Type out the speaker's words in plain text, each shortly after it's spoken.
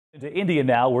To India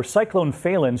now, where Cyclone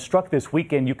Phelan struck this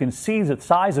weekend. You can see the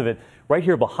size of it right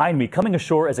here behind me, coming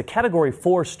ashore as a Category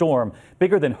 4 storm,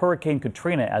 bigger than Hurricane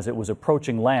Katrina as it was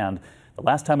approaching land. The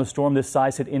last time a storm this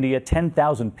size hit India,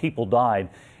 10,000 people died.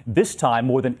 This time,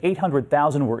 more than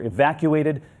 800,000 were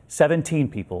evacuated. 17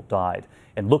 people died.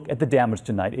 And look at the damage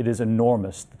tonight. It is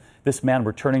enormous. This man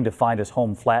returning to find his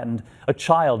home flattened, a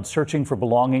child searching for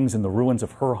belongings in the ruins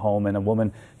of her home, and a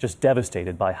woman just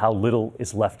devastated by how little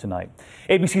is left tonight.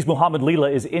 ABC's Mohammed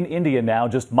Leela is in India now,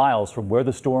 just miles from where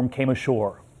the storm came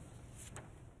ashore.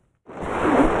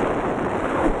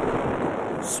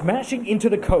 Smashing into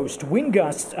the coast, wind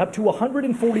gusts up to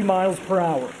 140 miles per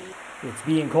hour. It's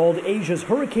being called Asia's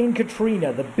Hurricane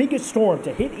Katrina, the biggest storm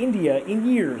to hit India in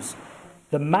years.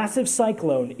 The massive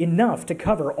cyclone, enough to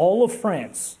cover all of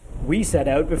France. We set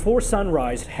out before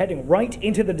sunrise, heading right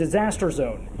into the disaster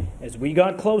zone. As we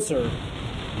got closer,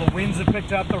 the winds have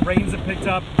picked up, the rains have picked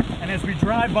up, and as we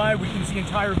drive by, we can see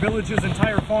entire villages,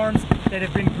 entire farms that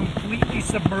have been completely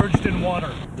submerged in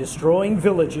water. Destroying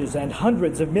villages and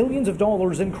hundreds of millions of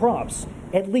dollars in crops.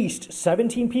 At least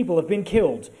 17 people have been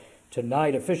killed.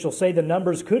 Tonight, officials say the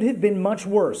numbers could have been much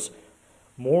worse.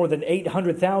 More than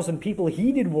 800,000 people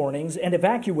heeded warnings and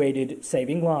evacuated,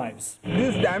 saving lives.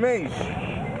 This damage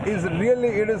is really,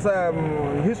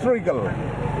 historical.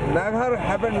 Never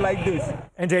happened like this.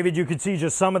 And David, you could see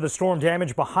just some of the storm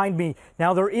damage behind me.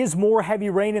 Now, there is more heavy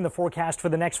rain in the forecast for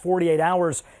the next 48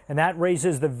 hours, and that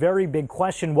raises the very big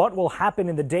question: what will happen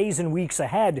in the days and weeks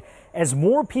ahead as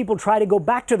more people try to go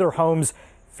back to their homes,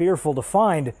 fearful to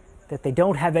find that they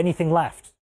don't have anything left?